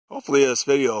hopefully this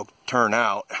video will turn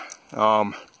out.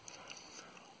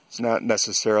 It's not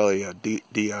necessarily a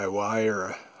DIY or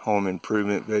a home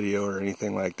improvement video or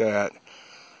anything like that.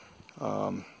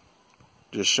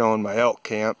 Just showing my elk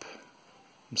camp.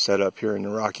 I'm set up here in the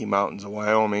Rocky Mountains of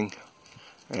Wyoming,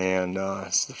 and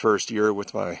it's the first year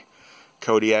with my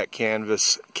Kodiak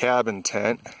Canvas cabin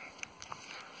tent.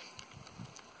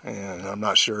 And I'm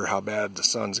not sure how bad the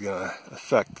sun's gonna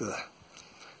affect the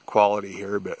quality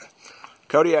here, but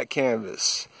Kodiak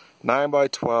Canvas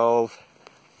 9x12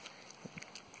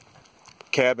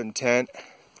 cabin tent.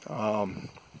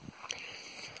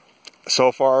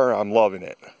 So far I'm loving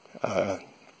it.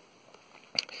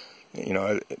 You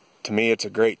know, to me it's a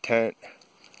great tent.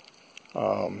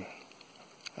 I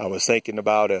was thinking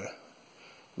about a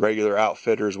regular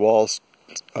outfitter's wall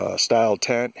style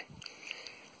tent,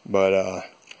 but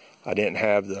I didn't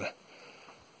have the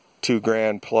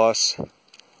 $2,000 plus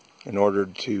in order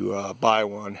to buy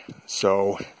one.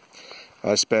 So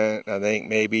I spent, I think,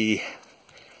 maybe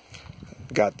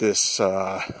got this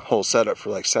whole setup for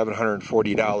like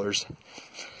 $740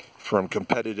 from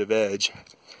Competitive Edge.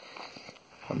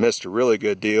 I missed a really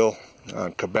good deal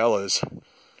on Cabela's,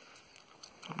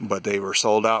 but they were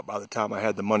sold out by the time I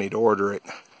had the money to order it.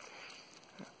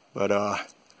 But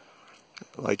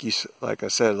like I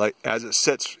said, like as it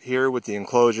sits here with the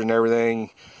enclosure and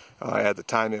everything, at the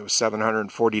time it was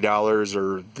 $740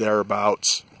 or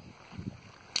thereabouts.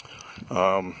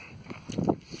 I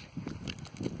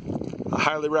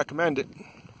highly recommend it.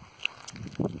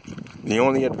 The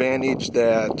only advantage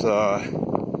that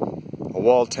a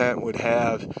wall tent would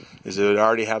have is it would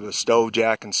already have a stove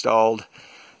jack installed,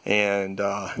 and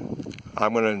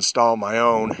I'm going to install my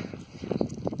own.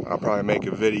 I'll probably make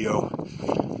a video,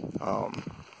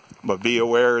 but be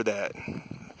aware that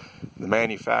the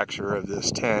manufacturer of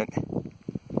this tent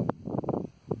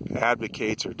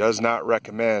advocates or does not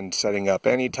recommend setting up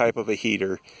any type of a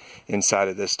heater inside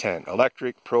of this tent.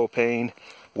 Electric, propane,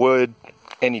 wood,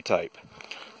 any type.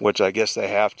 Which I guess they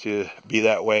have to be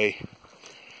that way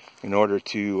in order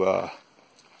to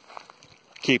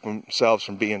keep themselves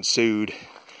from being sued.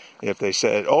 If they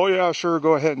said, oh yeah, sure,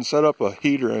 go ahead and set up a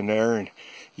heater in there and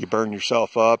you burn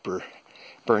yourself up or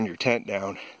burn your tent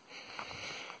down.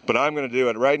 But I'm going to do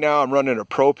it. Right now I'm running a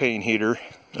propane heater,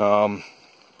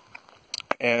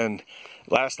 and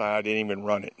last night I didn't even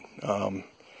run it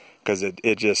because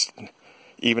it just,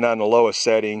 even on the lowest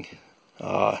setting,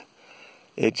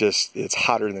 it's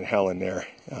hotter than hell in there.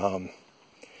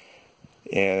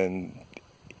 And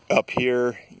up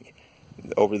here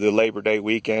over the Labor Day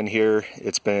weekend here,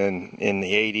 it's been in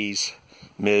the 80s,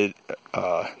 mid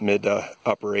to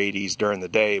upper 80s during the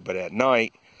day, but at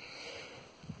night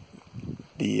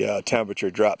the temperature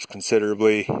drops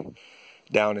considerably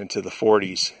down into the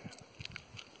 40s.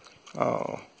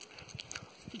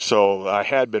 So I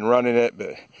had been running it,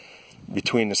 but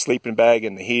between the sleeping bag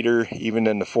and the heater, even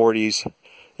in the 40s,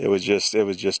 it was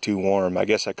just too warm. I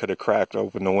guess I could have cracked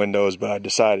open the windows, but I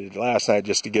decided last night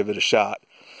just to give it a shot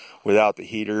without the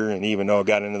heater, and even though it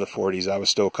got into the 40s, I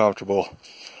was still comfortable.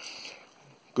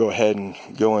 Go ahead and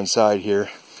go inside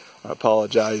here. I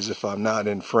apologize if I'm not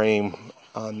in frame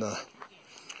on the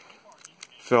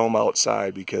film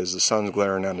outside because the sun's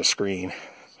glaring on the screen.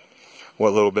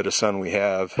 What little bit of sun we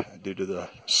have due to the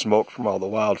smoke from all the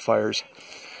wildfires.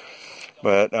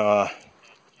 But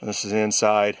this is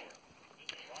inside,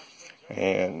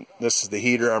 and this is the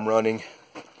heater I'm running.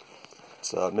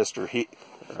 It's Mr.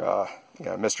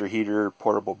 Heater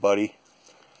Portable Buddy,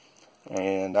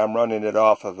 and I'm running it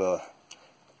off of a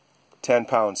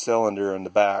 10-pound cylinder in the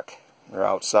back or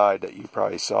outside that you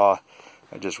probably saw.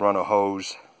 I just run a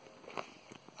hose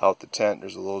out the tent.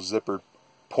 There's a little zipper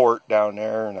port down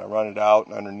there, and I run it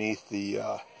out underneath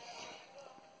the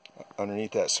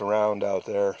underneath that surround out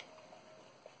there.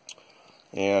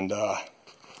 And like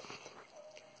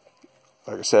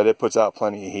I said, it puts out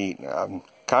plenty of heat. I'm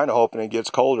kind of hoping it gets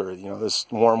colder. You know, this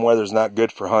warm weather is not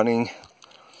good for hunting,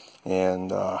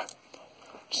 and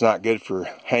it's not good for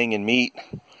hanging meat.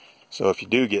 So if you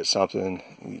do get something,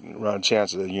 you run a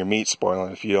chance of your meat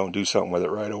spoiling if you don't do something with it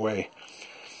right away.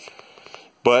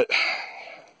 But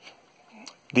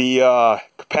the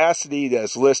capacity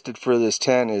that's listed for this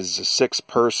tent is a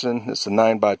 6-person. It's a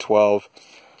 9x12.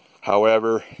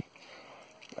 However,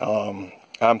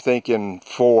 I'm thinking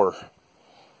 4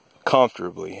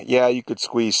 comfortably. Yeah, you could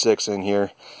squeeze 6 in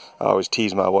here. I always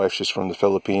tease my wife, she's from the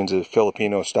Philippines. A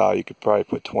Filipino style, you could probably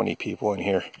put 20 people in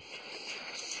here.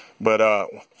 But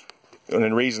and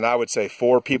the reason I would say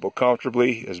 4 people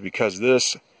comfortably is because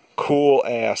this cool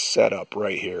ass setup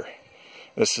right here.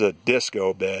 This is a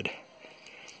disco bed,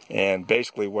 and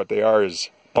basically what they are is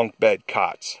bunk bed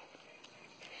cots.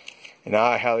 and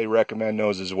I highly recommend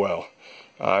those as well.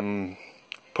 I'm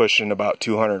pushing about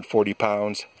 240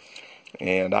 pounds,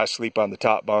 and I sleep on the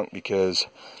top bunk because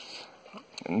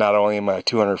not only am I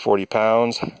 240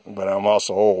 pounds, but I'm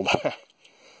also old.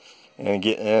 And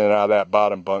getting in and out of that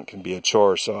bottom bunk can be a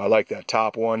chore, so I like that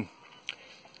top one,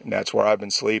 and that's where I've been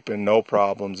sleeping. No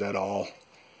problems at all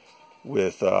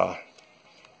with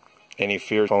any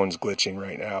fear phone's glitching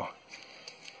right now.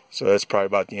 So that's probably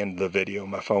about the end of the video.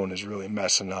 My phone is really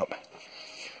messing up.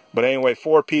 But anyway,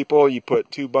 4 people, you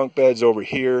put 2 bunk beds over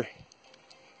here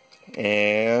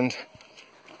and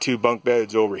 2 bunk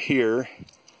beds over here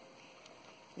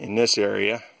in this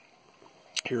area.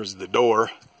 Here's the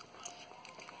door.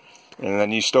 And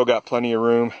then you still got plenty of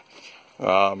room.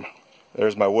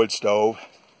 There's my wood stove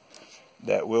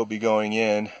that will be going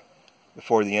in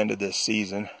before the end of this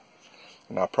season.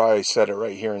 And I'll probably set it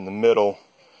right here in the middle.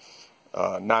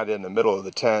 Not in the middle of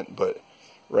the tent, but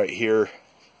right here,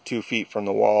 2 feet from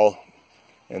the wall.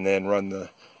 And then run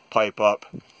the pipe up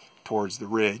towards the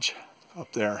ridge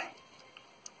up there.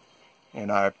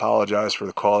 And I apologize for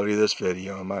the quality of this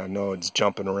video. I know it's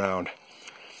jumping around.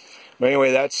 But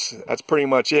anyway, that's pretty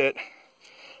much it,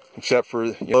 except for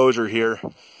the enclosure here.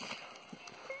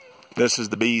 This is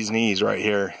the bee's knees right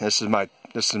here. This is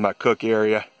my cook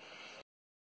area.